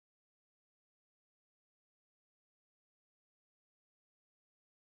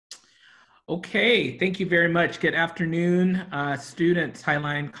Okay, thank you very much. Good afternoon, students,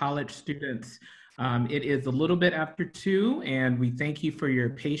 Highline College students. It is a little bit after 2, and we thank you for your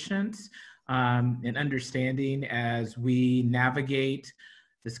patience and understanding as we navigate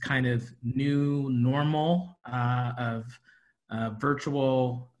this kind of new normal of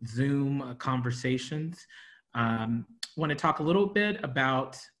virtual Zoom conversations. Want to talk a little bit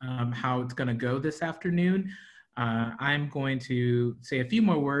about how it's going to go this afternoon. I'm going to say a few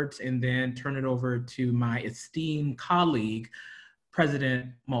more words and then turn it over to my esteemed colleague, President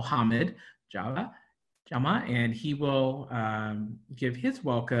Mohammed Jama, and he will give his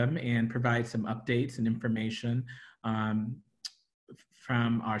welcome and provide some updates and information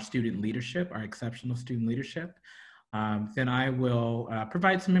from our student leadership, our exceptional student leadership. Then I will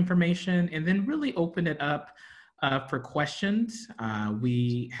provide some information and then really open it up for questions.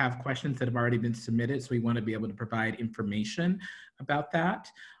 We have questions that have already been submitted, so we want to be able to provide information about that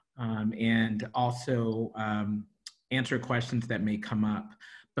and also answer questions that may come up.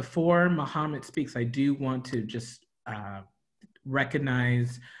 Before Mohammed speaks, I do want to just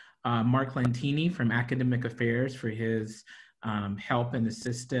recognize Mark Lantini from Academic Affairs for his help and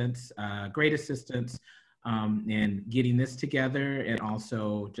assistance, great assistance and getting this together, and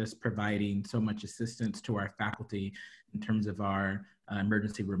also just providing so much assistance to our faculty in terms of our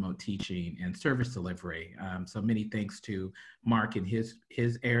emergency remote teaching and service delivery. So many thanks to Mark in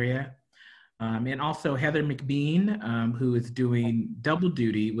his area. And also Heather McBean, who is doing double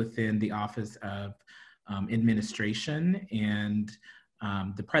duty within the Office of Administration and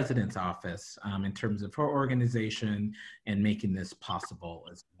the President's Office in terms of her organization and making this possible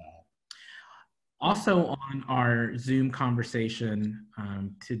as well. Also on our Zoom conversation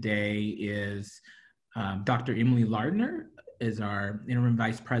today is Dr. Emily Lardner, is our Interim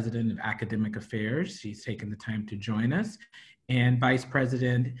Vice President of Academic Affairs. She's taken the time to join us. And Vice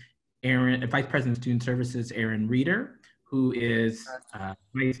President of Student Services, Aaron Reeder, who is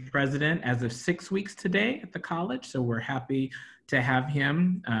Vice President as of 6 weeks today at the college. So we're happy to have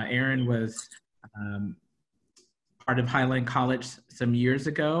him. Aaron was part of Highline College some years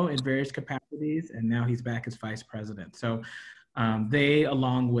ago in various capacities, and now he's back as vice president. So they,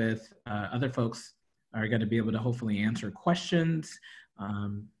 along with other folks, are going to be able to hopefully answer questions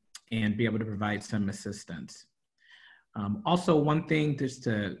and be able to provide some assistance. Also, one thing just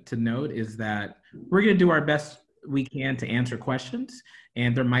to note is that we're going to do our best we can to answer questions,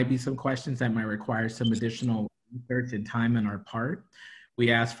 and there might be some questions that might require some additional research and time on our part. We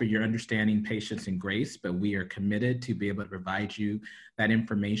ask for your understanding, patience, and grace, but we are committed to be able to provide you that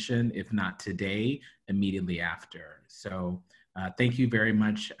information, if not today, immediately after. So thank you very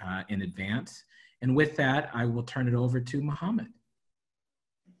much in advance. And with that, I will turn it over to Mohammed.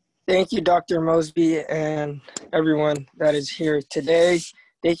 Thank you, Dr. Mosby, and everyone that is here today.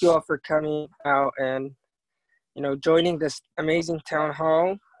 Thank you all for coming out and, joining this amazing town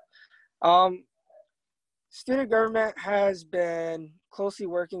hall. Student government has been closely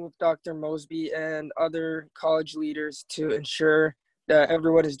working with Dr. Mosby and other college leaders to ensure that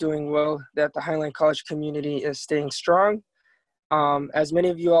everyone is doing well, that the Highline College community is staying strong. As many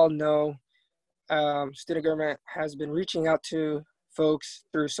of you all know, student government has been reaching out to folks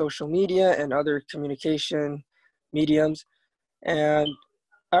through social media and other communication mediums. And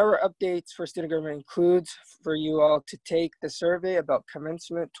our updates for student government includes for you all to take the survey about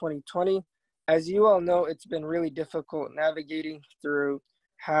commencement 2020. As you all know, it's been really difficult navigating through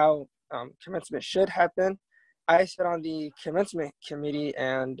how commencement should happen. I sit on the commencement committee,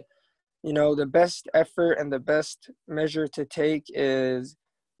 and the best effort and the best measure to take is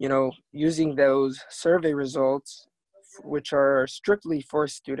using those survey results, which are strictly for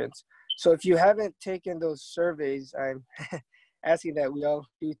students. So if you haven't taken those surveys, I'm asking that we all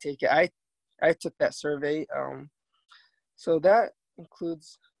do take it. I took that survey. So that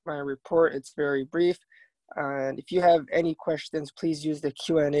includes my report. It's very brief. And if you have any questions, please use the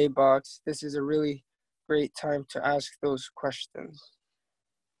Q&A box. This is a really great time to ask those questions.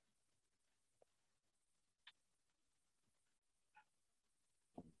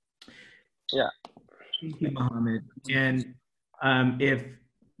 Yeah. Thank you, Mohammed. And if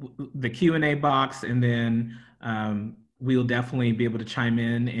the Q&A box, and then we'll definitely be able to chime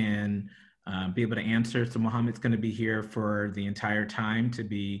in and be able to answer. So Mohammed's going to be here for the entire time to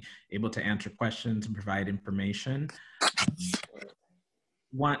be able to answer questions and provide information.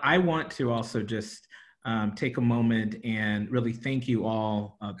 I want to also just take a moment and really thank you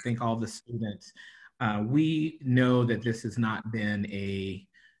all, thank all the students. We know that this has not been a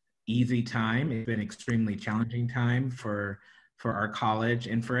easy time. It's been an extremely challenging time for our college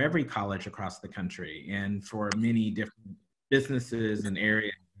and for every college across the country, and for many different businesses and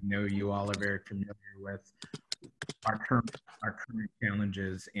areas I know you all are very familiar with our current, our current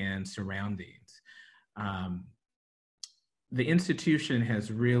challenges and surroundings. The institution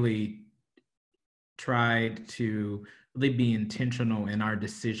has really tried to really be intentional in our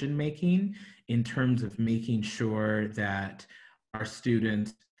decision making in terms of making sure that our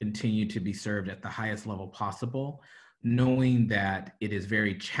students continue to be served at the highest level possible, knowing that it is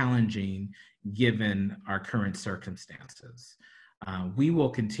very challenging given our current circumstances. We will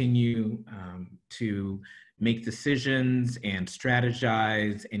continue to make decisions and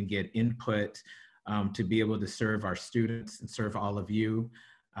strategize and get input to be able to serve our students and serve all of you.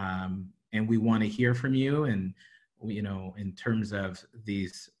 And we want to hear from you, and you know, in terms of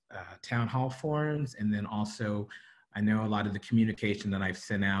these town hall forums, and then also I know a lot of the communication that I've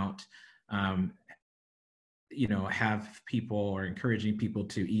sent out, you know, have people or encouraging people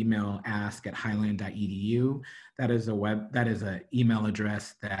to email ask@highline.edu. That is an email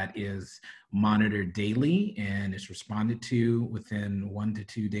address that is monitored daily and is responded to within 1 to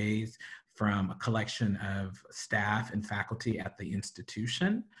 2 days from a collection of staff and faculty at the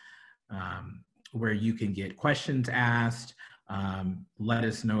institution, where you can get questions asked, let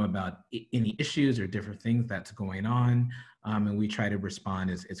us know about any issues or different things that's going on, and we try to respond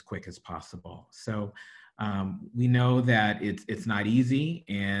as quick as possible. So we know that it's not easy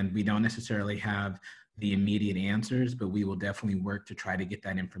and we don't necessarily have the immediate answers, but we will definitely work to try to get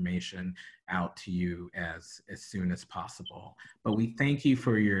that information out to you as soon as possible. But we thank you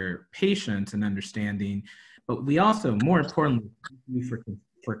for your patience and understanding, but we also, more importantly, thank you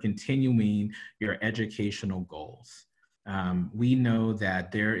for continuing your educational goals. We know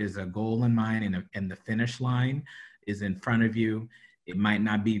that there is a goal in mind, and the finish line is in front of you. It might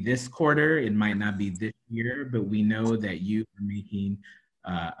not be this quarter, it might not be this year, but we know that you are making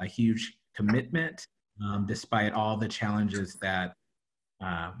a huge commitment despite all the challenges that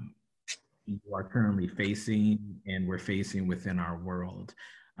you are currently facing and we're facing within our world.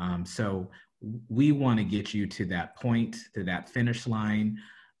 So we want to get you to that point, to that finish line.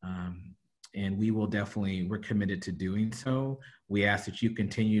 And we will definitely, we're committed to doing so. We ask that you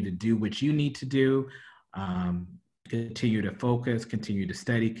continue to do what you need to do, continue to focus, continue to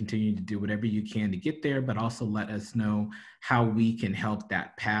study, continue to do whatever you can to get there, but also let us know how we can help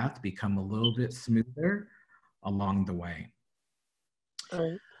that path become a little bit smoother along the way. All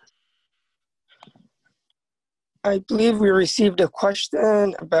right. I believe we received a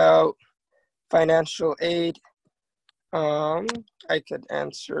question about financial aid. I could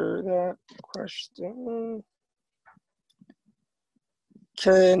answer that question.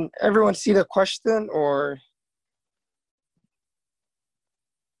 Can everyone see the question, or?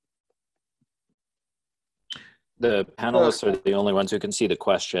 The panelists are the only ones who can see the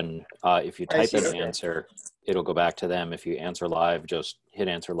question. If you type an answer, it'll go back to them. If you answer live, just hit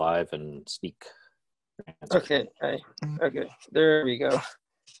answer live and speak. Okay, okay, there we go.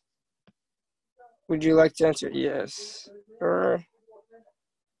 Would you like to answer yes? Or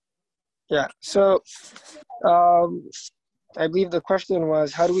yeah, so I believe the question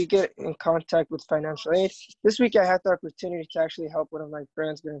was, how do we get in contact with financial aid? This week I had the opportunity to actually help one of my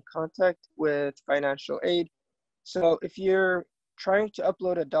friends get in contact with financial aid. So if you're trying to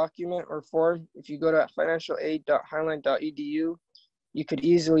upload a document or form, if you go to financialaid.highline.edu, you could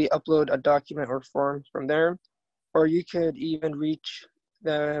easily upload a document or form from there, or you could even reach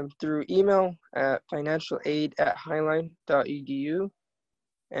them through email at financialaid@highline.edu.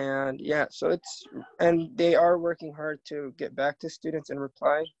 And yeah, so and they are working hard to get back to students and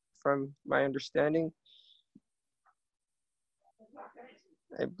reply, from my understanding.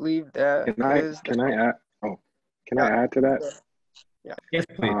 I believe that Can I add to that? Yeah. Yes,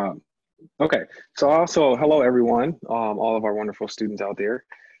 please. Okay, so also, hello everyone, all of our wonderful students out there.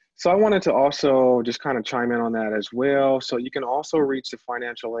 So I wanted to also just kind of chime in on that as well. So you can also reach the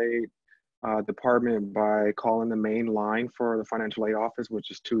financial aid department by calling the main line for the financial aid office, which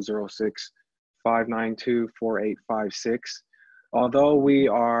is 206-592-4856. Although we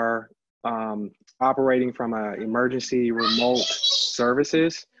are operating from an emergency remote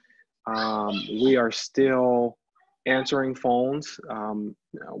services, we are still answering phones.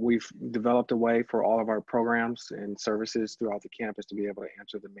 We've developed a way for all of our programs and services throughout the campus to be able to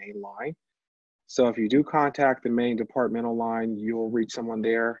answer the main line. So if you do contact the main departmental line, you'll reach someone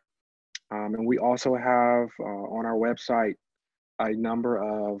there. And we also have on our website a number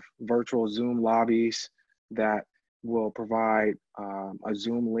of virtual Zoom lobbies that will provide a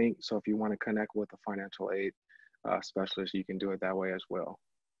Zoom link. So if you want to connect with a financial aid specialist, you can do it that way as well.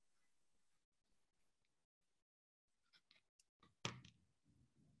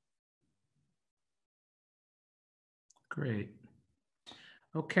 Great.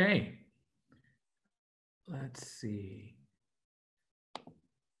 Okay. Let's see.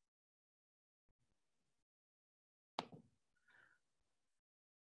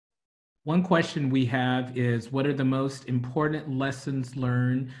 One question we have is, what are the most important lessons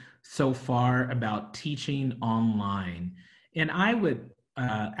learned so far about teaching online? And I would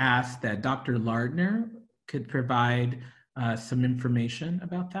ask that Dr. Lardner could provide some information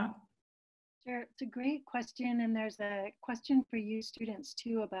about that. Sure, it's a great question, and there's a question for you students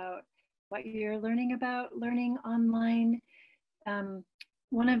too about what you're learning about learning online.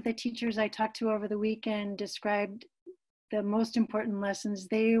 One of the teachers I talked to over the weekend described the most important lessons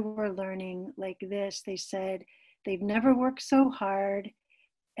they were learning like this. They said they've never worked so hard,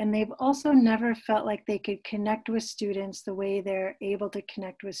 and they've also never felt like they could connect with students the way they're able to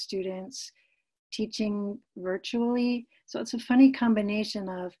connect with students teaching virtually. So it's a funny combination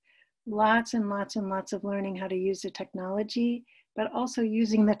of lots and lots and lots of learning how to use the technology, but also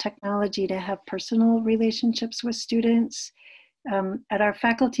using the technology to have personal relationships with students. At our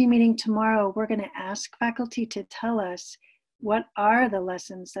faculty meeting tomorrow, we're going to ask faculty to tell us what are the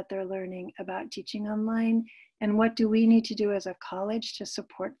lessons that they're learning about teaching online, and what do we need to do as a college to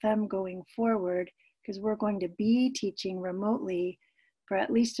support them going forward, because we're going to be teaching remotely for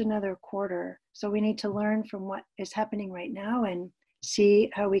at least another quarter. So we need to learn from what is happening right now and see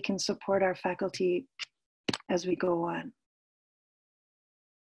how we can support our faculty as we go on.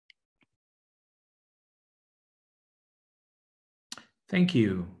 Thank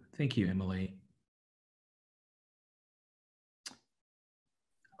you. Thank you, Emily.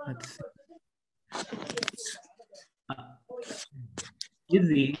 Let's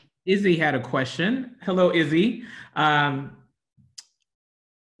see. Izzy had a question. Hello, Izzy.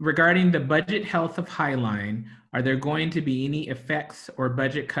 Regarding the budget health of Highline, are there going to be any effects or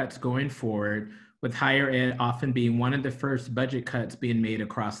budget cuts going forward, with higher ed often being one of the first budget cuts being made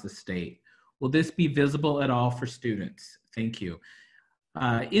across the state? Will this be visible at all for students? Thank you.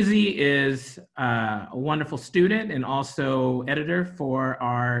 Izzy is a wonderful student and also editor for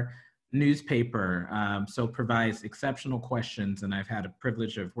our newspaper, so provides exceptional questions, and I've had a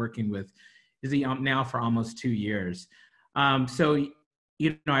privilege of working with Izzy now for almost 2 years. So,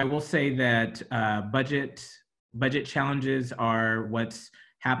 you know, I will say that budget challenges are what's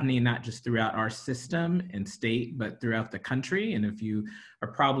happening not just throughout our system and state, but throughout the country. And if you are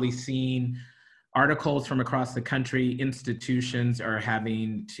probably seeing articles from across the country, institutions are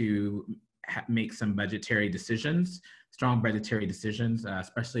having to make some budgetary decisions, strong budgetary decisions,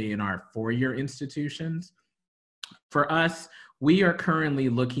 especially in our four-year institutions. For us, we are currently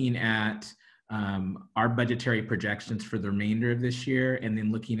looking at our budgetary projections for the remainder of this year, and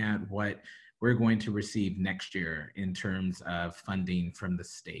then looking at what we're going to receive next year in terms of funding from the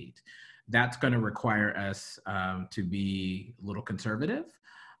state. That's going to require us to be a little conservative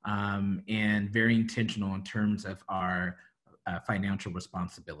and very intentional in terms of our financial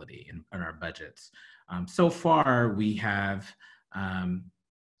responsibility in our budgets. So far, we have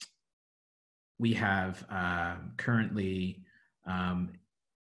currently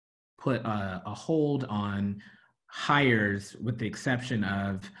put a hold on hires, with the exception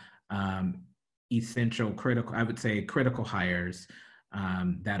of essential, critical, I would say critical hires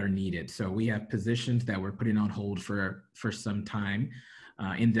that are needed. So we have positions that we're putting on hold for some time,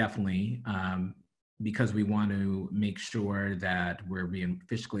 indefinitely, because we want to make sure that we're being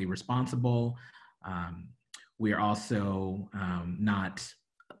fiscally responsible. We are also not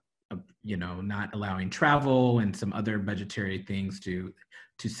allowing travel and some other budgetary things to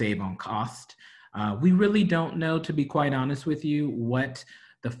save on cost. We really don't know, to be quite honest with you, what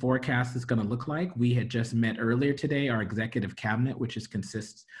the forecast is going to look like. We had just met earlier today, our executive cabinet, which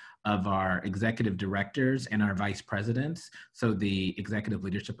consists of our executive directors and our vice presidents, so the executive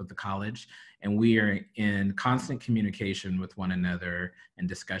leadership of the college. And we are in constant communication with one another and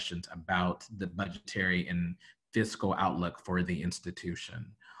discussions about the budgetary and fiscal outlook for the institution.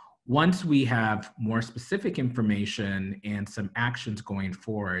 Once we have more specific information and some actions going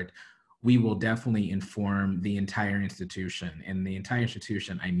forward, we will definitely inform the entire institution. And the entire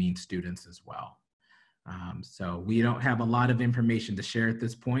institution, I mean students as well. So we don't have a lot of information to share at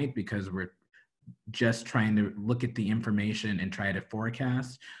this point because we're just trying to look at the information and try to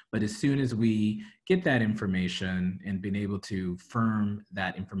forecast. But as soon as we get that information and been able to firm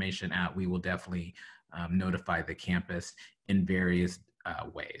that information out, we will definitely notify the campus in various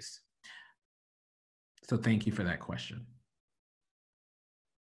ways. So thank you for that question.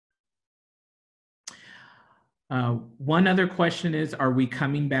 One other question is, are we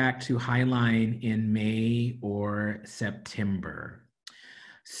coming back to Highline in May or September?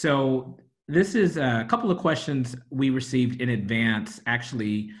 So This is a couple of questions we received in advance,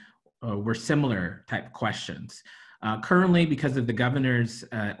 actually were similar type questions. Currently, because of the governor's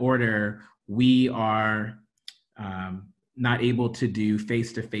order, we are not able to do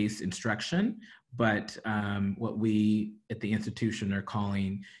face-to-face instruction, but what we at the institution are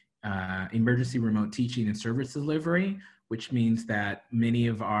calling emergency remote teaching and service delivery, which means that many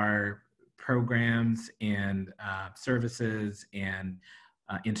of our programs and services and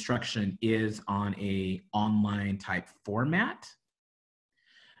instruction is on a online type format.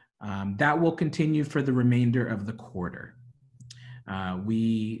 That will continue for the remainder of the quarter.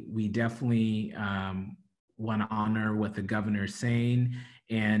 We definitely want to honor what the governor is saying,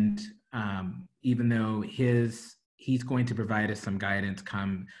 and even though he's going to provide us some guidance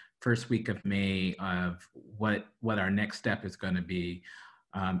come first week of May of what our next step is going to be.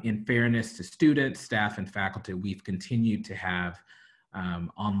 In fairness to students, staff, and faculty, we've continued to have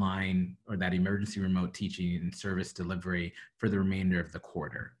online or that emergency remote teaching and service delivery for the remainder of the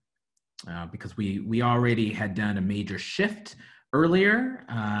quarter. Because we already had done a major shift earlier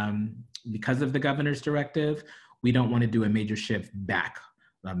because of the governor's directive. We don't want to do a major shift back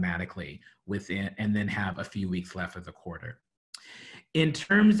automatically within and then have a few weeks left of the quarter. In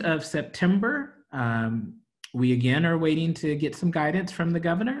terms of September, we again are waiting to get some guidance from the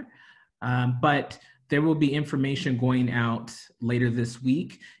governor, but there will be information going out later this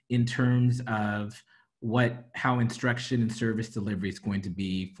week in terms of how instruction and service delivery is going to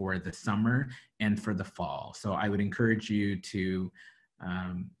be for the summer and for the fall. So I would encourage you to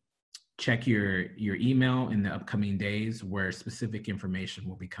check your email in the upcoming days where specific information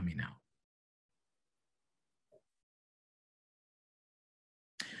will be coming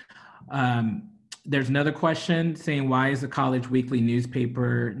out. There's another question saying, why is the college weekly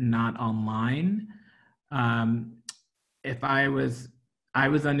newspaper not online? I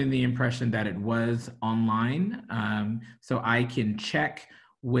was under the impression that it was online. So I can check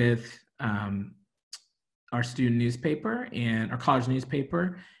with our student newspaper and our college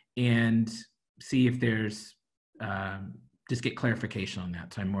newspaper and see if there's, just get clarification on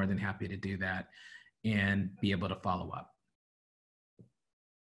that. So I'm more than happy to do that and be able to follow up.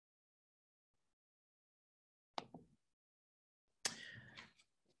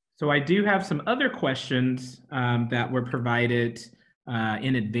 So I do have some other questions that were provided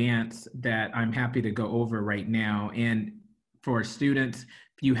in advance that I'm happy to go over right now. And for students,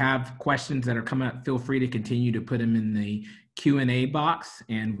 if you have questions that are coming up, feel free to continue to put them in the Q&A box,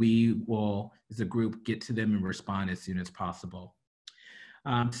 and we will, as a group, get to them and respond as soon as possible.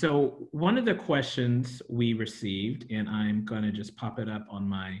 So one of the questions we received, and I'm going to just pop it up on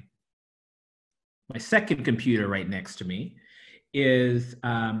my second computer right next to me, is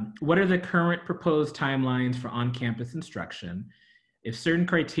what are the current proposed timelines for on-campus instruction? If certain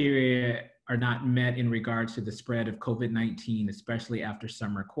criteria are not met in regards to the spread of COVID-19, especially after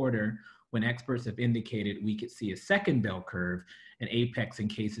summer quarter, when experts have indicated we could see a second bell curve, an apex in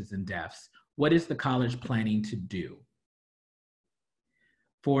cases and deaths, what is the college planning to do?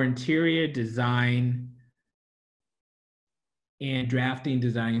 For interior design and drafting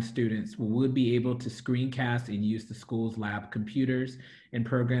design students, we would be able to screencast and use the school's lab computers and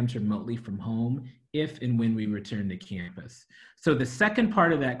programs remotely from home if and when we return to campus. So the second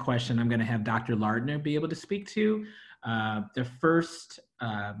part of that question, I'm gonna have Dr. Lardner be able to speak to. The first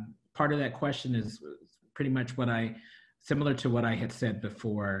part of that question is pretty much similar to what I had said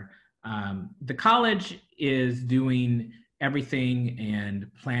before. The college is doing everything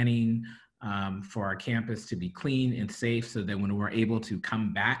and planning for our campus to be clean and safe so that when we're able to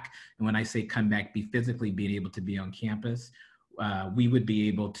come back, and when I say come back, be physically being able to be on campus, we would be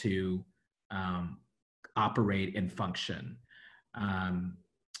able to operate and function.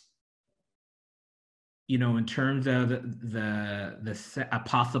 You know, in terms of a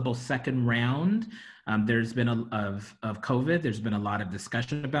possible second round, there's been of COVID, there's been a lot of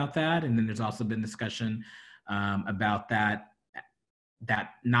discussion about that. And then there's also been discussion about that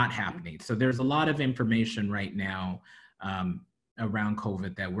not happening. So there's a lot of information right now around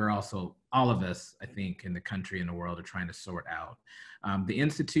COVID that we're also, all of us, I think, in the country and the world are trying to sort out. The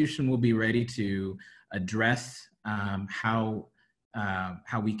institution will be ready to address how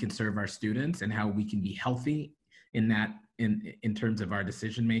we can serve our students and how we can be healthy in terms of our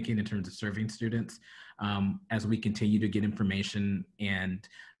decision making, in terms of serving students, as we continue to get information and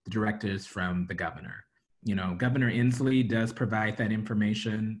the directives from the governor. You know, Governor Inslee does provide that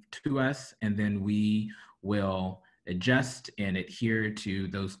information to us, and then we will adjust and adhere to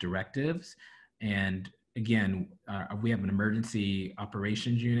those directives. And again, we have an emergency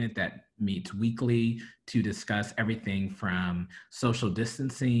operations unit that meets weekly to discuss everything from social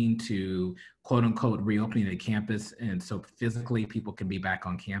distancing to quote unquote reopening the campus. And so physically people can be back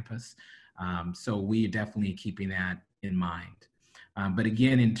on campus. So we are definitely keeping that in mind. But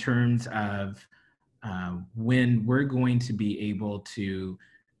again, in terms of when we're going to be able to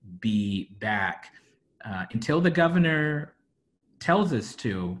be back, until the governor tells us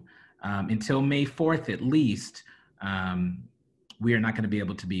to, until May 4th at least, we are not going to be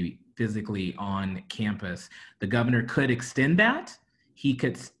able to be physically on campus. The governor could extend that. He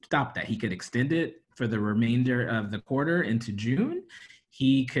could stop that. He could extend it for the remainder of the quarter into June.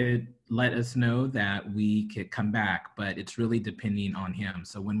 He could let us know that we could come back, but it's really depending on him.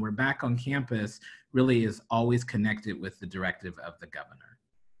 So when we're back on campus, really is always connected with the directive of the governor.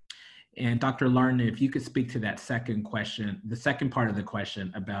 And Dr. Lardner, if you could speak to that second question, the second part of the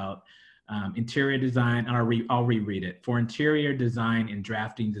question about interior design, and I'll reread it. For interior design and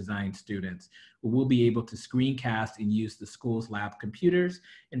drafting design students, we will be able to screencast and use the school's lab computers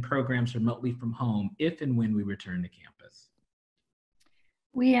and programs remotely from home if and when we return to campus.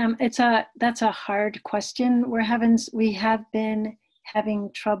 That's a hard question. We have been having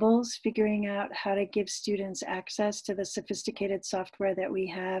troubles figuring out how to give students access to the sophisticated software that we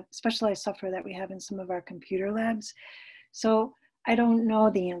have, specialized software that we have in some of our computer labs. So I don't know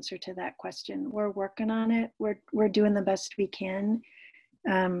the answer to that question. We're working on it. We're doing the best we can.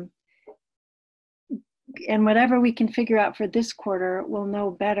 And whatever we can figure out for this quarter, we'll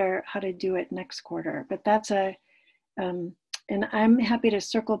know better how to do it next quarter. But that's and I'm happy to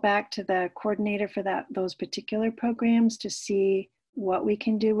circle back to the coordinator for those particular programs to see what we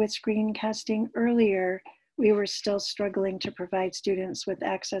can do with screencasting. Earlier, we were still struggling to provide students with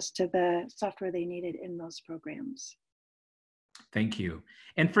access to the software they needed in those programs. Thank you.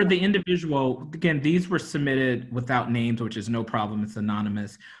 And for the individual, again, these were submitted without names, which is no problem. It's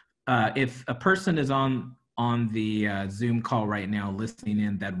anonymous. If a person is on the Zoom call right now listening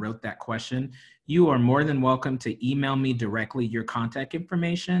in that wrote that question, you are more than welcome to email me directly your contact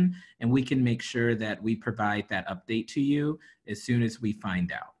information, and we can make sure that we provide that update to you as soon as we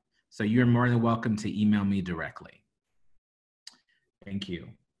find out. So you're more than welcome to email me directly. Thank you.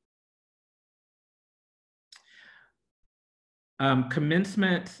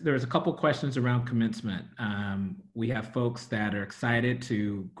 Commencement, there's a couple questions around commencement. We have folks that are excited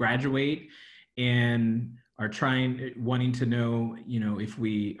to graduate and are wanting to know, if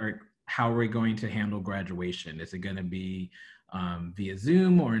how are we going to handle graduation? Is it going to be via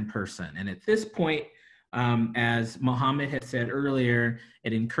Zoom or in person? And at this point, as Mohammed had said earlier,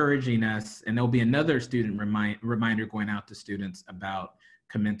 it encouraging us, and there'll be another student reminder going out to students about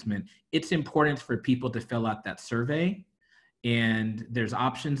commencement. It's important for people to fill out that survey, and there's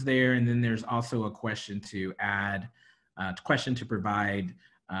options there. And then there's also a question to provide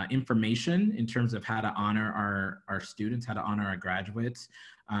information in terms of how to honor our students, how to honor our graduates.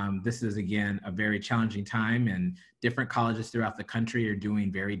 This is, again, a very challenging time, and different colleges throughout the country are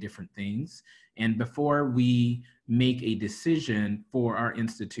doing very different things. And before we make a decision for our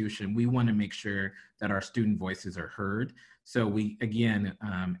institution, we want to make sure that our student voices are heard. So we, again,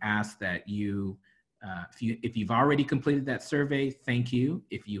 ask that you, if you've already completed that survey, thank you.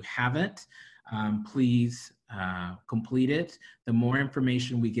 If you haven't, please complete it. The more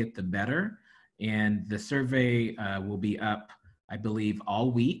information we get, the better. And the survey will be up, I believe,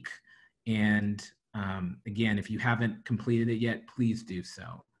 all week. And again, if you haven't completed it yet, please do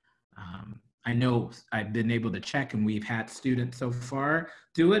so. I know I've been able to check, and we've had students so far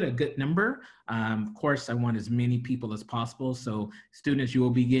do it, a good number. Of course, I want as many people as possible. So students, you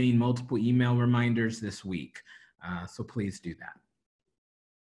will be getting multiple email reminders this week. So please do that.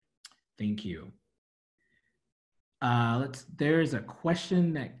 Thank you. There's a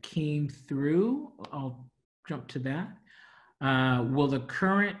question that came through. I'll jump to that.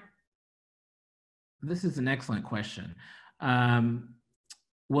 This is an excellent question.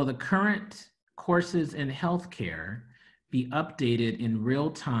 Will the current courses in healthcare be updated in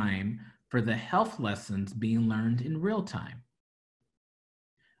real time for the health lessons being learned in real time?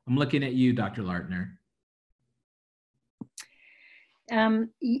 I'm looking at you, Dr. Lardner.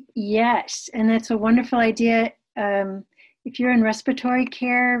 Yes, and that's a wonderful idea. If you're in respiratory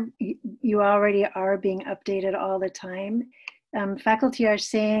care, you already are being updated all the time. Faculty are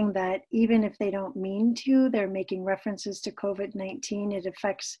saying that even if they don't mean to, they're making references to COVID-19. It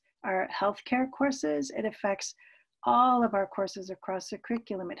affects our healthcare courses. It affects all of our courses across the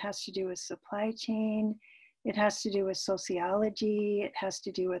curriculum. It has to do with supply chain. It has to do with sociology. It has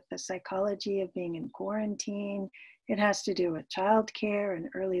to do with the psychology of being in quarantine. It has to do with childcare and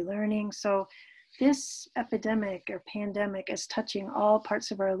early learning. So this epidemic or pandemic is touching all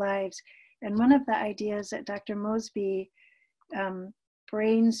parts of our lives. And one of the ideas that Dr. Mosby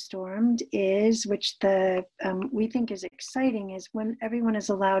brainstormed is, which we think is exciting, is when everyone is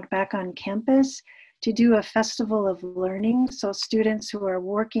allowed back on campus to do a festival of learning. So students who are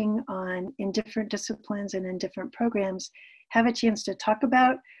working in different disciplines and in different programs have a chance to talk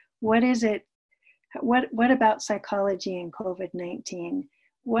about what about psychology and COVID-19?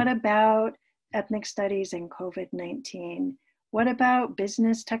 What about ethnic studies and COVID-19? What about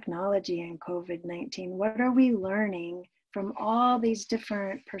business technology and COVID-19? What are we learning from all these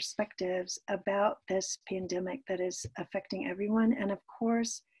different perspectives about this pandemic that is affecting everyone? And of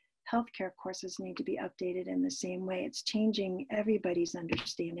course, healthcare courses need to be updated in the same way. It's changing everybody's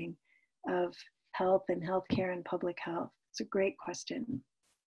understanding of health and healthcare and public health. It's a great question.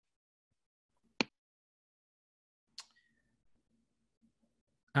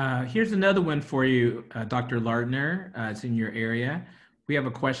 Here's another one for you, Dr. Lardner. It's in your area. We have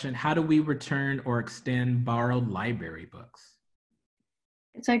a question. How do we return or extend borrowed library books?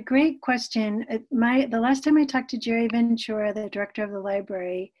 It's a great question. The last time I talked to Jerry Ventura, the director of the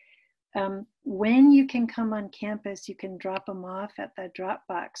library, when you can come on campus, you can drop them off at the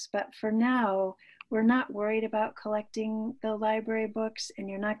Dropbox. But for now, we're not worried about collecting the library books, and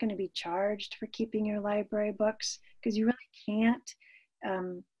you're not going to be charged for keeping your library books because you really can't.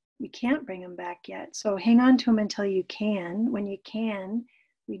 You can't bring them back yet. So hang on to them until you can. When you can,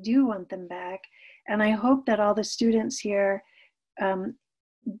 we do want them back. And I hope that all the students here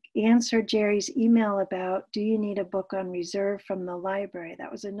answered Jerry's email about, do you need a book on reserve from the library?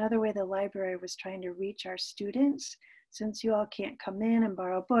 That was another way the library was trying to reach our students. Since you all can't come in and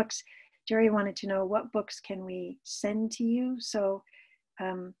borrow books, Jerry wanted to know what books can we send to you. So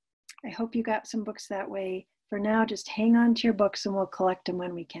I hope you got some books that way. For now, just hang on to your books and we'll collect them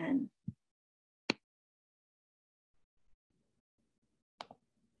when we can.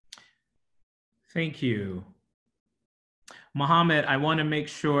 Thank you. Mohammed, I want to make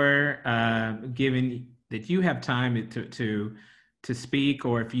sure, given that you have time to speak,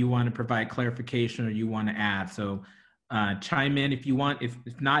 or if you want to provide clarification or you want to add. So chime in if you want. If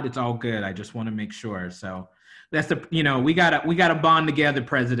not, it's all good. I just want to make sure. So that's we gotta bond together,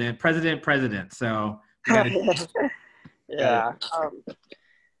 President. So we gotta, yeah.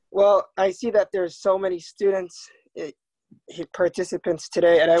 Well, I see that there's so many students, participants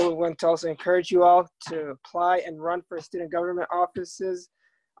today, and I would want to also encourage you all to apply and run for student government offices.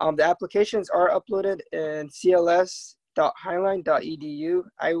 The applications are uploaded in cls.highline.edu.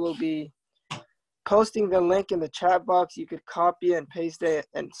 I will be posting the link in the chat box. You could copy and paste it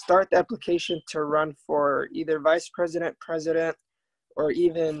and start the application to run for either vice president, president, or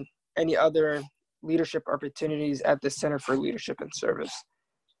even any other leadership opportunities at the Center for Leadership and Service.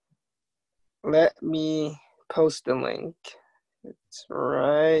 Let me post the link. It's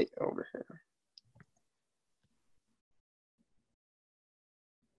right over here.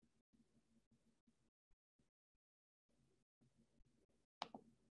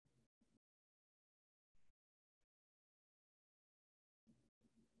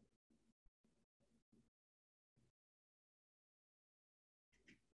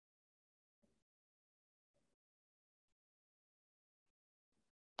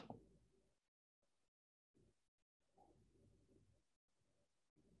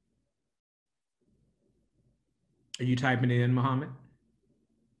 Are you typing it in, Mohammed?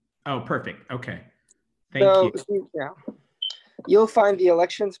 Oh, perfect. Okay. Thank you. Yeah. You'll find the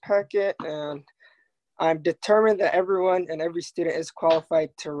elections packet, and I'm determined that everyone and every student is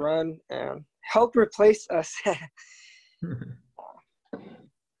qualified to run and help replace us.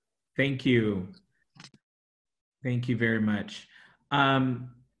 Thank you. Thank you very much. I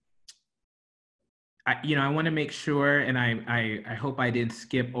want to make sure, and I hope I didn't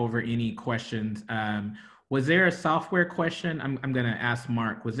skip over any questions. Was there a software question? I'm going to ask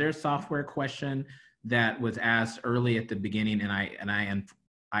Mark. Was there a software question that was asked early at the beginning, and I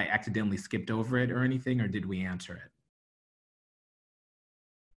accidentally skipped over it or anything, or did we answer it?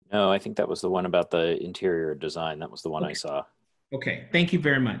 No, I think that was the one about the interior design. That was the one I saw. Okay, thank you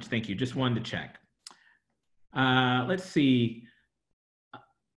very much. Thank you. Just wanted to check. Let's see.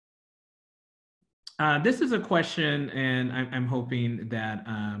 This is a question, and I'm hoping that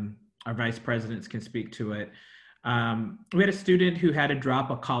our vice presidents can speak to it. We had a student who had to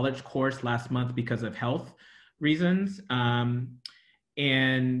drop a college course last month because of health reasons, and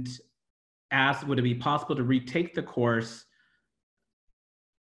asked, would it be possible to retake the course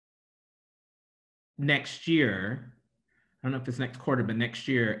next year? I don't know if it's next quarter, but next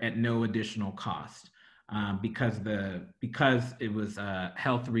year at no additional cost. because it was a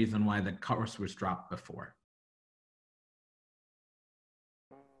health reason why the course was dropped before?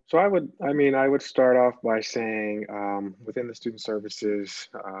 So I would start off by saying within the student services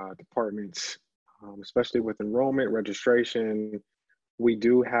departments, especially with enrollment, registration, we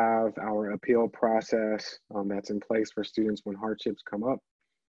do have our appeal process that's in place for students when hardships come up.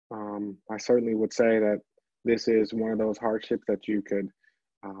 I certainly would say that this is one of those hardships that you could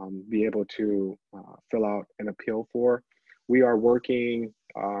be able to fill out an appeal for. We are working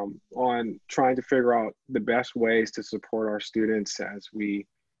on trying to figure out the best ways to support our students, as we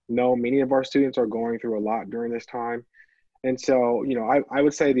know many of our students are going through a lot during this time. And so, I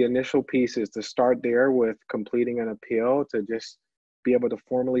would say the initial piece is to start there with completing an appeal, to just be able to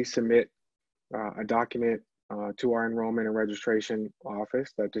formally submit a document to our enrollment and registration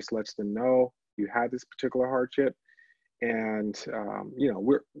office that just lets them know you had this particular hardship. And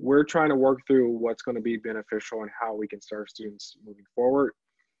we're trying to work through what's going to be beneficial and how we can serve students moving forward.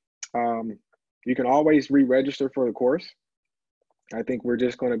 You can always re-register for the course. I think we're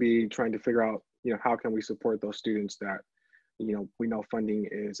just going to be trying to figure out, how can we support those students that, we know funding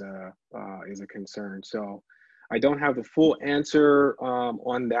is a concern. So I don't have the full answer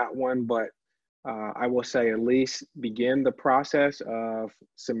on that one, but I will say at least begin the process of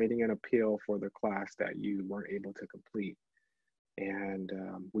submitting an appeal for the class that you weren't able to complete, and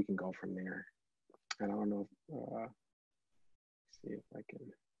we can go from there. And I don't know see if I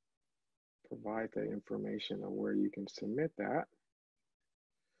can provide the information on where you can submit that.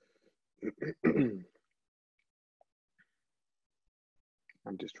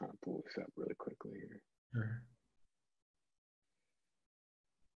 I'm just trying to pull this up really quickly here. Sure.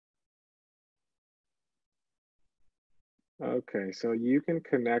 Okay, so you can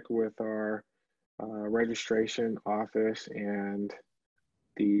connect with our registration office, and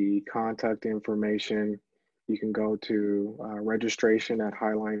the contact information, you can go to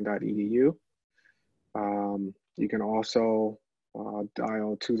registration@highline.edu. You can also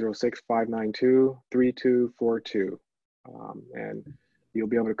dial 206-592-3242, and you'll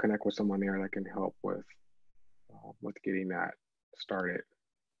be able to connect with someone there that can help with getting that started.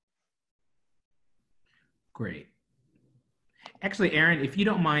 Great. Actually, Aaron, if you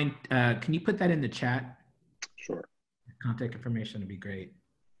don't mind, can you put that in the chat? Sure. Contact information would be great.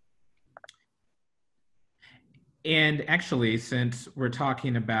 And actually, since we're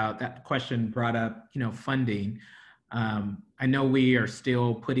talking about that question brought up, funding, I know we are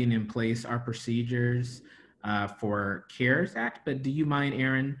still putting in place our procedures for CARES Act, but do you mind,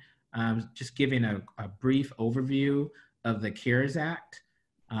 Aaron, just giving a brief overview of the CARES Act?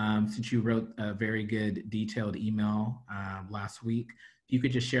 Since you wrote a very good detailed email last week, if you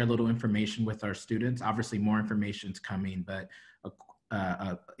could just share a little information with our students. Obviously more information is coming, but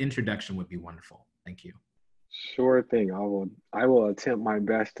an introduction would be wonderful. Thank you. Sure thing. I will attempt my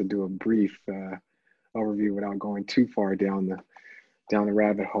best to do a brief overview without going too far down the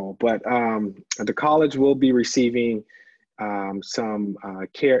rabbit hole. But the college will be receiving some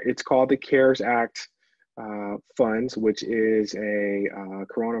care. It's called the CARES Act funds, which is a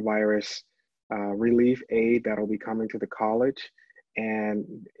coronavirus relief aid that will be coming to the college.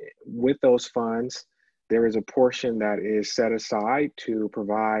 And with those funds, there is a portion that is set aside to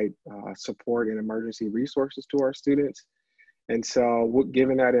provide support and emergency resources to our students. And so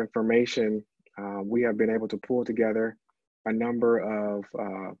given that information, we have been able to pull together a number of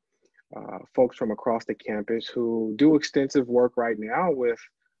folks from across the campus who do extensive work right now with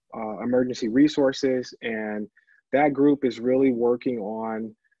emergency resources. And that group is really working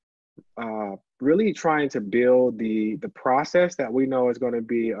on really trying to build the process that we know is going to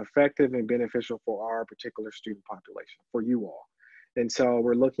be effective and beneficial for our particular student population, for you all. And so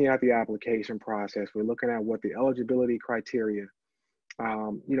we're looking at the application process. We're looking at what the eligibility criteria.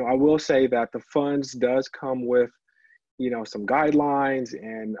 I will say that the funds does come with, some guidelines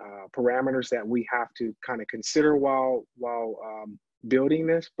and parameters that we have to kind of consider while building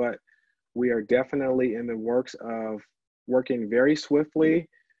this, but we are definitely in the works of working very swiftly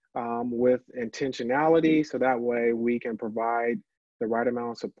with intentionality, so that way we can provide the right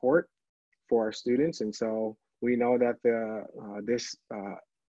amount of support for our students. And so we know that this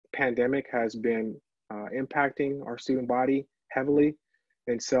pandemic has been impacting our student body heavily.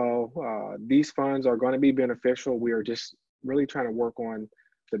 And so these funds are going to be beneficial. We are just really trying to work on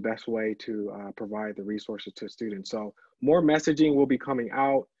the best way to provide the resources to students. So more messaging will be coming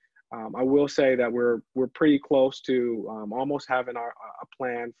out. I will say that we're pretty close to almost having a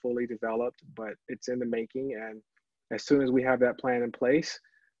plan fully developed, but it's in the making. And as soon as we have that plan in place,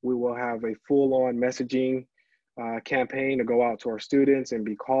 we will have a full-on messaging campaign to go out to our students and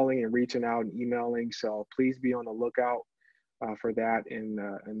be calling and reaching out and emailing. So please be on the lookout for that in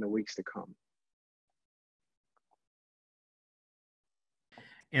the weeks to come.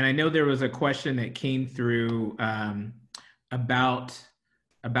 And I know there was a question that came through about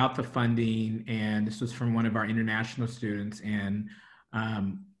the funding, and this was from one of our international students, and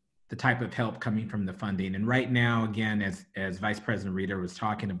the type of help coming from the funding. And right now, again, as Vice President Reeder was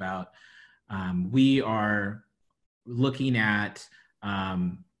talking about, we are looking at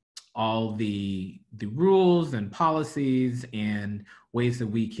all the rules and policies and ways that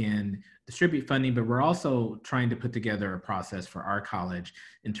we can distribute funding, but we're also trying to put together a process for our college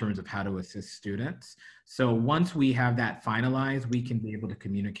in terms of how to assist students. So once we have that finalized, we can be able to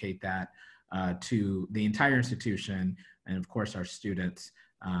communicate that to the entire institution and of course our students,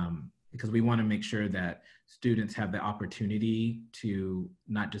 because we want to make sure that students have the opportunity to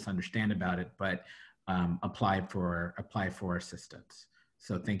not just understand about it, but apply for assistance.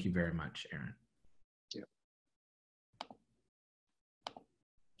 So thank you very much, Aaron. Yeah.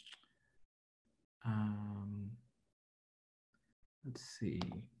 Let's see.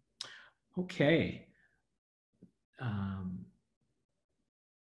 Okay.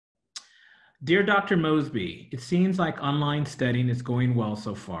 Dear Dr. Mosby, it seems like online studying is going well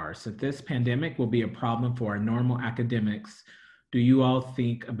so far. So this pandemic will be a problem for our normal academics. Do you all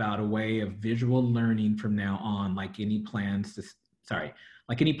think about a way of visual learning from now on, like any plans to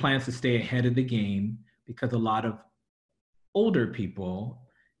stay ahead of the game, because a lot of older people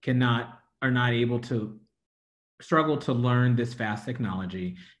struggle to learn this fast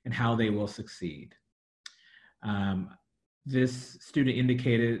technology and how they will succeed. This student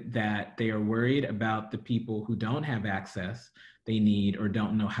indicated that they are worried about the people who don't have access they need or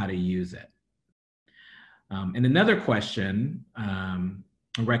don't know how to use it. And another question, a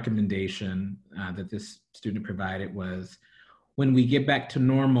recommendation that this student provided was, when we get back to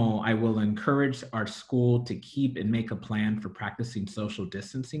normal, I will encourage our school to keep and make a plan for practicing social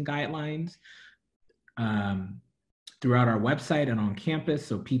distancing guidelines throughout our website and on campus,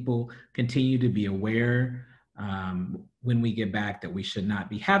 so people continue to be aware when we get back that we should not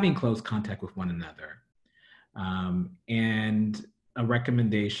be having close contact with one another. And a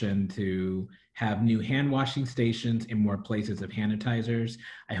recommendation to have new hand washing stations in more places of sanitizers.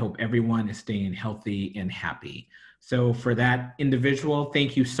 I hope everyone is staying healthy and happy. So for that individual,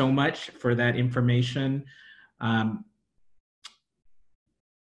 thank you so much for that information. I'm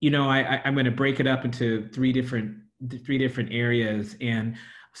going to break it up into three different areas and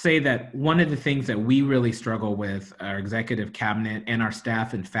say that one of the things that we really struggle with, our executive cabinet and our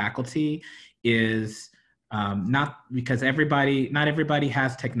staff and faculty, is not everybody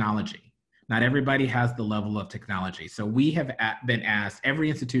has technology. Not everybody has the level of technology. So we have been asked, every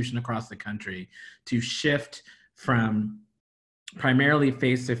institution across the country, to shift from primarily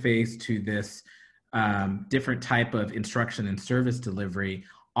face-to-face to this different type of instruction and service delivery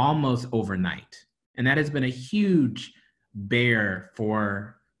almost overnight. And that has been a huge bear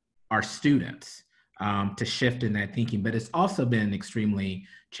for our students to shift in that thinking, but it's also been an extremely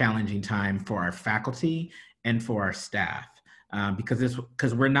challenging time for our faculty and for our staff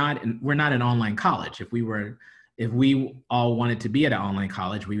because we're not an online college. If we all wanted to be at an online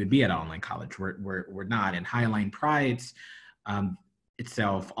college, we would be at an online college. We're not. And Highline prides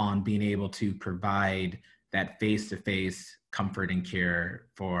itself on being able to provide that face-to-face comfort and care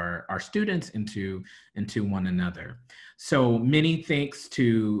for our students and to one another. So many thanks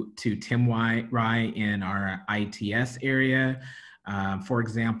to Tim Rye in our ITS area, for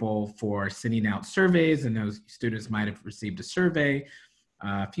example, for sending out surveys, and those students might have received a survey.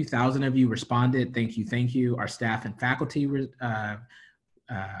 A few thousand of you responded. Thank you. Our staff and faculty was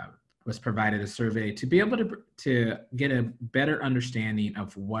provided a survey to be able to get a better understanding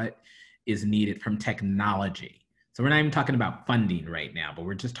of what is needed from technology. So we're not even talking about funding right now, but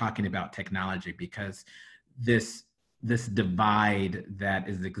we're just talking about technology, because this divide that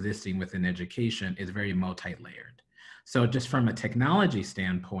is existing within education is very multi-layered. So just from a technology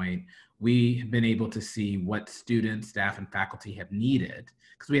standpoint, we have been able to see what students, staff, and faculty have needed,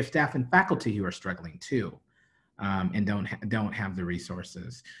 because we have staff and faculty who are struggling too, and don't have the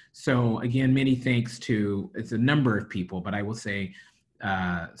resources. So again, many thanks to, it's a number of people, but I will say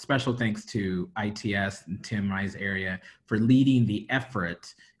special thanks to ITS and Tim Rye's area for leading the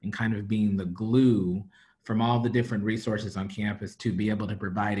effort and kind of being the glue from all the different resources on campus to be able to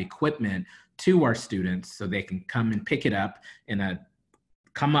provide equipment to our students so they can come and pick it up in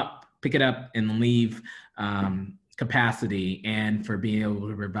pick it up and leave capacity, and for being able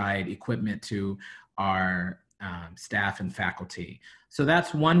to provide equipment to our staff and faculty. So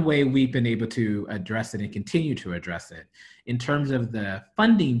that's one way we've been able to address it and continue to address it. In terms of the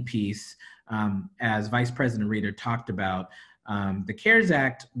funding piece, as Vice President Reeder talked about, the CARES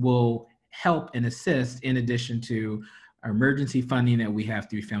Act will help and assist in addition to our emergency funding that we have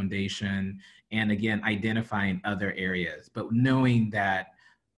through Foundation, and again, identifying other areas, but knowing that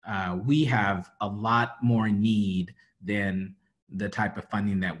we have a lot more need than the type of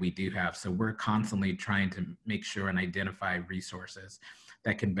funding that we do have. So we're constantly trying to make sure and identify resources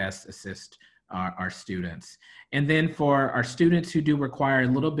that can best assist our students. And then for our students who do require a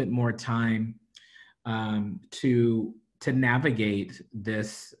little bit more time to navigate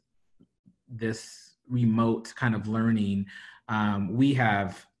this remote kind of learning, we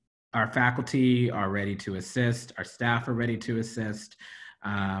have our faculty are ready to assist, our staff are ready to assist.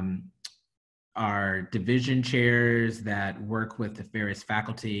 Our division chairs that work with the various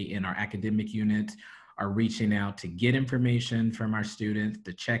faculty in our academic units are reaching out to get information from our students,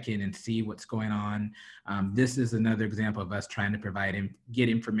 to check in and see what's going on. This is another example of us trying to provide and get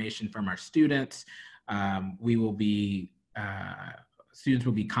information from our students. We will be, students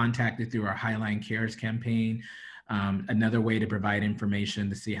will be contacted through our Highline Cares campaign. Another way to provide information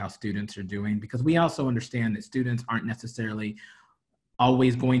to see how students are doing, because we also understand that students aren't necessarily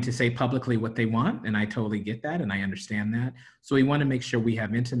always going to say publicly what they want, and I totally get that and I understand that. So we want to make sure we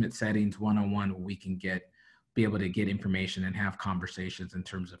have intimate settings one-on-one where we can be able to get information and have conversations in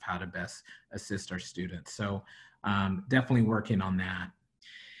terms of how to best assist our students. So definitely working on that.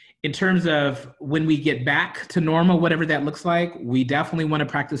 In terms of when we get back to normal, whatever that looks like, we definitely want to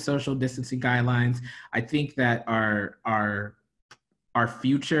practice social distancing guidelines. I think that our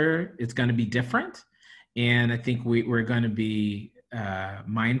future is going to be different, and I think we're going to be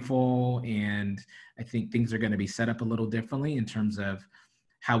mindful, and I think things are going to be set up a little differently in terms of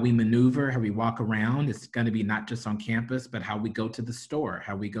how we maneuver, how we walk around. It's going to be not just on campus, but how we go to the store,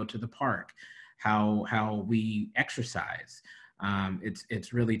 how we go to the park, how we exercise.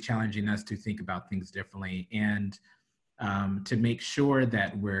 It's really challenging us to think about things differently, and to make sure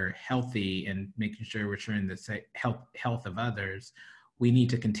that we're healthy and making sure we're ensuring the health of others. We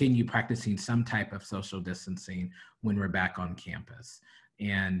need to continue practicing some type of social distancing when we're back on campus.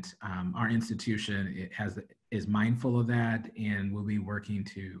 And our institution is mindful of that, and will be working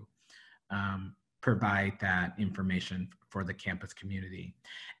to provide that information for the campus community.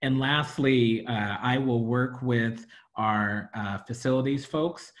 And lastly, I will work with our facilities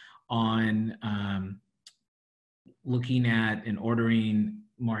folks on looking at and ordering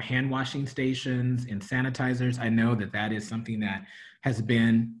more hand washing stations and sanitizers. I know that is something that has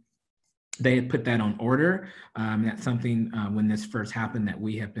been, they had put that on order. That's something when this first happened that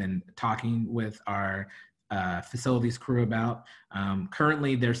we have been talking with our facilities crew about.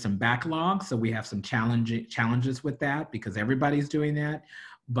 Currently there's some backlogs, so we have some challenges with that because everybody's doing that.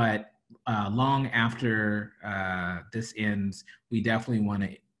 But long after this ends, we definitely want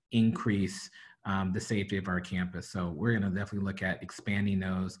to increase the safety of our campus. So we're going to definitely look at expanding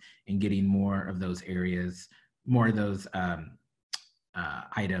those and getting more of those areas, more of those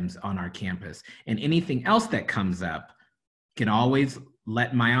items on our campus. And anything else that comes up, you can always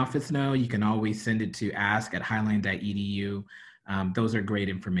let my office know. You can always send it to ask@highline.edu. Those are great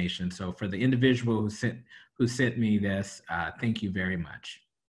information. So for the individual who sent me this, thank you very much.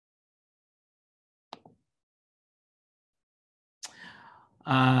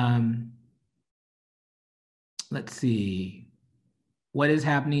 Let's see. What is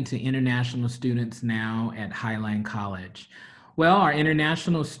happening to international students now at Highline College? Well, our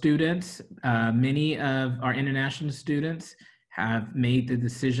international students, many of our international students have made the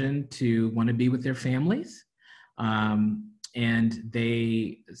decision to want to be with their families. And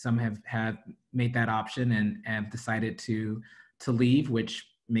some have made that option and have decided to leave, which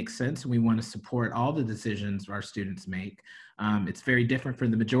makes sense. We want to support all the decisions our students make. It's very different for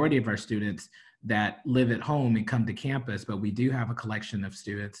the majority of our students that live at home and come to campus, but we do have a collection of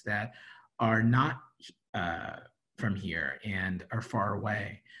students that are not from here and are far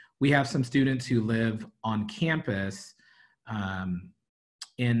away. We have some students who live on campus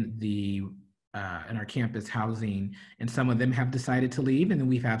in our campus housing, and some of them have decided to leave, and then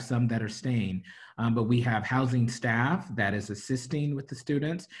we have some that are staying. But we have housing staff that is assisting with the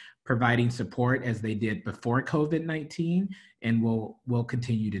students, providing support as they did before COVID-19, and will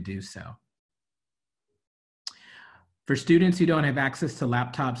continue to do so. For students who don't have access to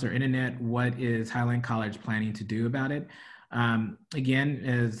laptops or internet, what is Highline College planning to do about it? Again,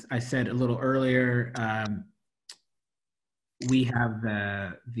 as I said a little earlier, we have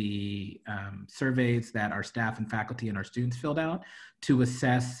the surveys that our staff and faculty and our students filled out to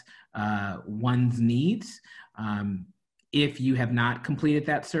assess one's needs. If you have not completed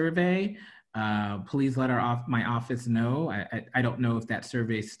that survey, please let my office know. I don't know if that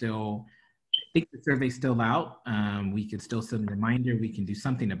survey is still, I think the survey's still out. We could still send a reminder. We can do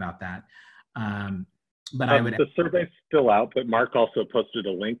something about that. But I would. The survey's still out, but Mark also posted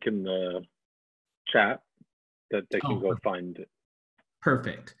a link in the chat that they can go find it.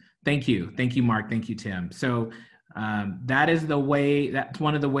 Perfect. Thank you. Thank you, Mark. Thank you, Tim. So that is the way, that's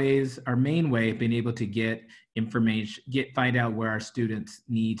one of the ways, our main way of being able to get information, find out where our students'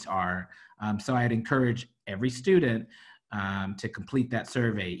 needs are. So I'd encourage every student to complete that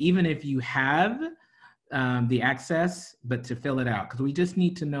survey, even if you have the access, but to fill it out, because we just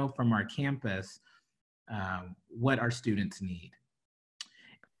need to know from our campus what our students need.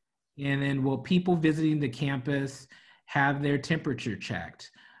 And then will people visiting the campus have their temperature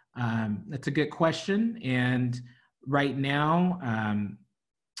checked? That's a good question. And right now,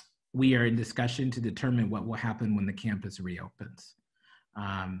 we are in discussion to determine what will happen when the campus reopens.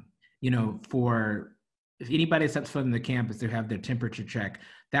 You know, if anybody steps foot on the campus to have their temperature check,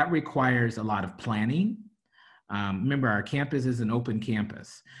 that requires a lot of planning. Remember, our campus is an open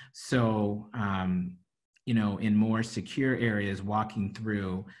campus. So, you know, in more secure areas, walking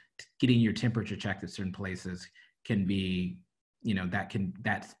through, getting your temperature checked at certain places can be, you know,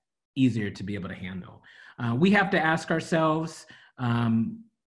 that's easier to be able to handle. We have to ask ourselves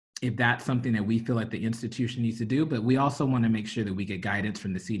if that's something that we feel like the institution needs to do, but we also want to make sure that we get guidance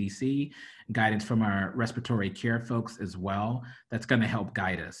from the CDC, guidance from our respiratory care folks as well. That's going to help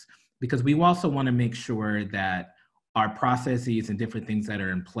guide us, because we also want to make sure that our processes and different things that are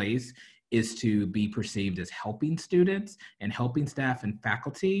in place is to be perceived as helping students and helping staff and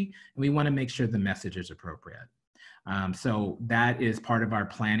faculty. And we want to make sure the message is appropriate. So that is part of our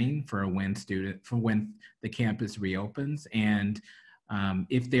planning for when the campus reopens. And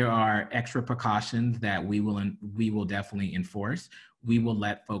if there are extra precautions that we will definitely enforce, we will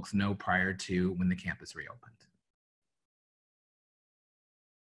let folks know prior to when the campus reopens.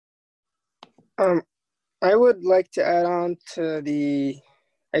 I would like to add on to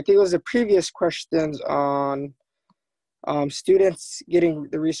I think it was the previous questions on students getting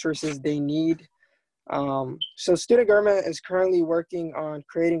the resources they need. So student government is currently working on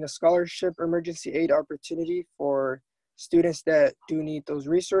creating a scholarship emergency aid opportunity for students that do need those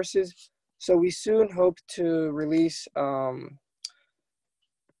resources. So we soon hope to release or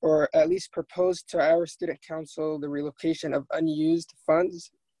at least propose to our student council the relocation of unused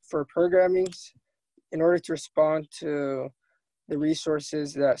funds for programmings in order to respond to the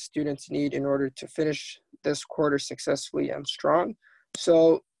resources that students need in order to finish this quarter successfully and strong.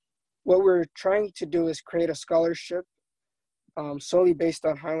 So what we're trying to do is create a scholarship solely based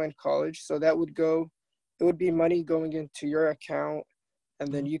on Highline College. So that would it would be money going into your account,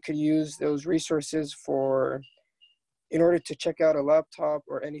 and then you could use those resources in order to check out a laptop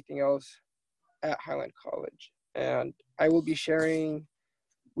or anything else at Highline College. And we will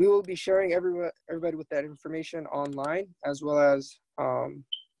be sharing everybody with that information online, as well as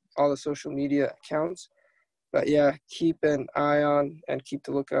all the social media accounts. But yeah, keep an eye on and keep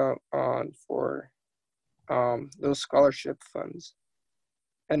the lookout on for those scholarship funds.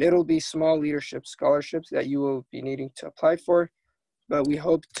 And it'll be small leadership scholarships that you will be needing to apply for, but we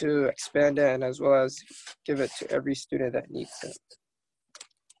hope to expand it and as well as give it to every student that needs it.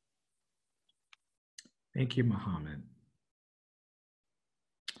 Thank you, Mohammed.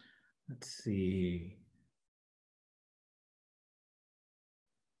 Let's see.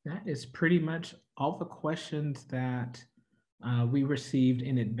 That is pretty much all the questions that we received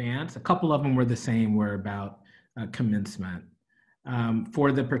in advance. A couple of them were the same, were about commencement.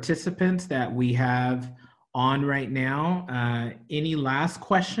 For the participants that we have on right now, any last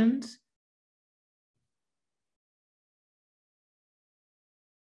questions?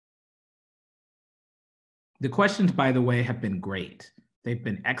 The questions, by the way, have been great. They've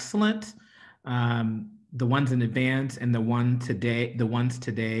been excellent. The ones in advance and the ones today.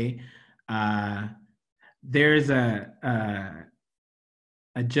 There's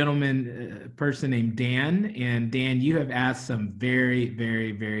a gentleman, person named Dan, and Dan, you have asked some very,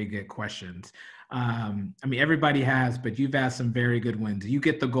 very, very good questions. I mean, everybody has, but you've asked some very good ones. You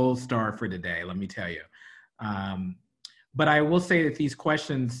get the gold star for today, let me tell you. But I will say that these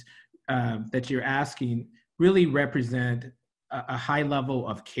questions that you're asking really represent a high level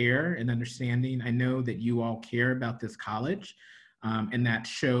of care and understanding. I know that you all care about this college, and that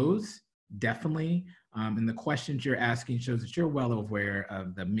shows definitely. And the questions you're asking shows that you're well aware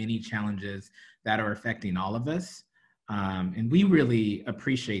of the many challenges that are affecting all of us. And we really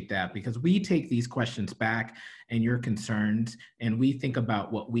appreciate that, because we take these questions back and your concerns, and we think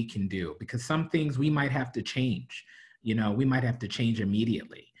about what we can do, because some things we might have to change. you know, we might have to change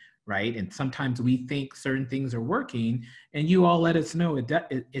immediately, right? And sometimes we think certain things are working, and you all let us know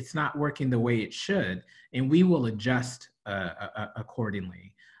it's not working the way it should, and we will adjust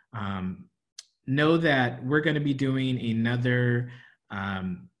accordingly. Know that we're going to be doing another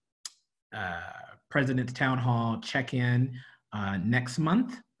President's Town Hall check-in next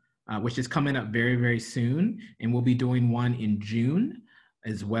month, which is coming up very, very soon. And we'll be doing one in June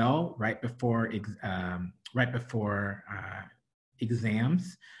as well, right before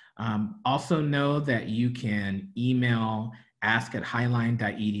exams. Also know that you can email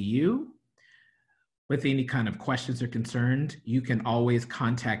ask@highline.edu with any kind of questions or concerns. You can always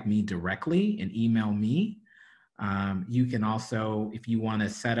contact me directly and email me. You can also, if you want to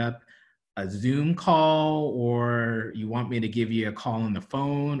set up a Zoom call, or you want me to give you a call on the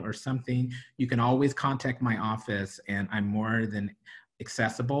phone or something, you can always contact my office, and I'm more than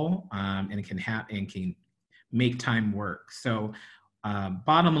accessible, and can make time work. So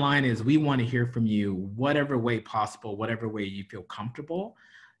bottom line is, we want to hear from you whatever way possible, whatever way you feel comfortable,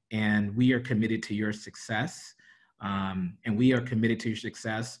 and we are committed to your success. And we are committed to your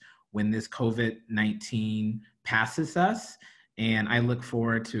success when this COVID-19 passes us. And I look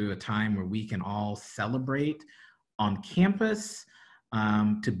forward to a time where we can all celebrate on campus,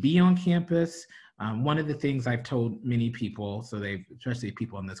 to be on campus. One of the things I've told many people, especially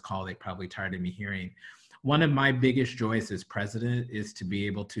people on this call, they probably tired of me hearing, one of my biggest joys as president is to be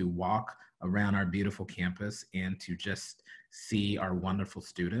able to walk around our beautiful campus and to just see our wonderful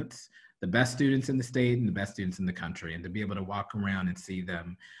students, the best students in the state and the best students in the country, and to be able to walk around and see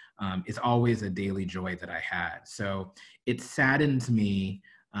them is always a daily joy that I had. So it saddens me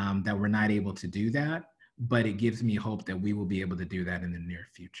that we're not able to do that, but it gives me hope that we will be able to do that in the near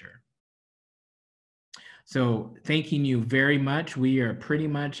future. So thanking you very much. We are pretty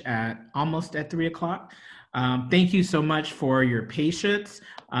much almost at 3 o'clock. Thank you so much for your patience.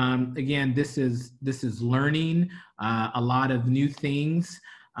 Again, this is learning a lot of new things.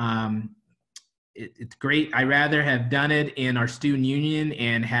 It's great. I'd rather have done it in our student union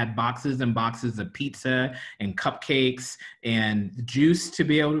and had boxes and boxes of pizza and cupcakes and juice to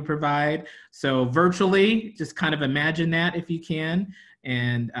be able to provide. So virtually, just kind of imagine that if you can.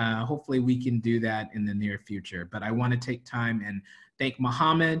 And hopefully we can do that in the near future. But I want to take time and thank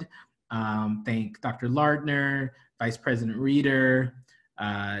Mohammed, thank Dr. Lardner, Vice President Reeder,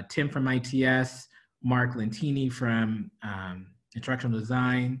 Tim from ITS, Mark Lentini from Instructional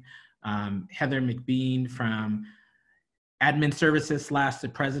Design, Heather McBean from Admin Services / the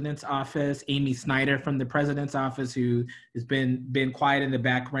President's Office, Amy Snyder from the President's Office, who has been quiet in the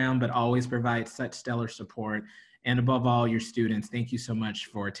background but always provides such stellar support. And above all, your students, thank you so much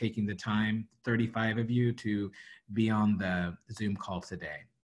for taking the time, 35 of you, to be on the Zoom call today.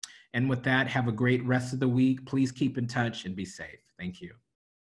 And with that, have a great rest of the week. Please keep in touch and be safe. Thank you.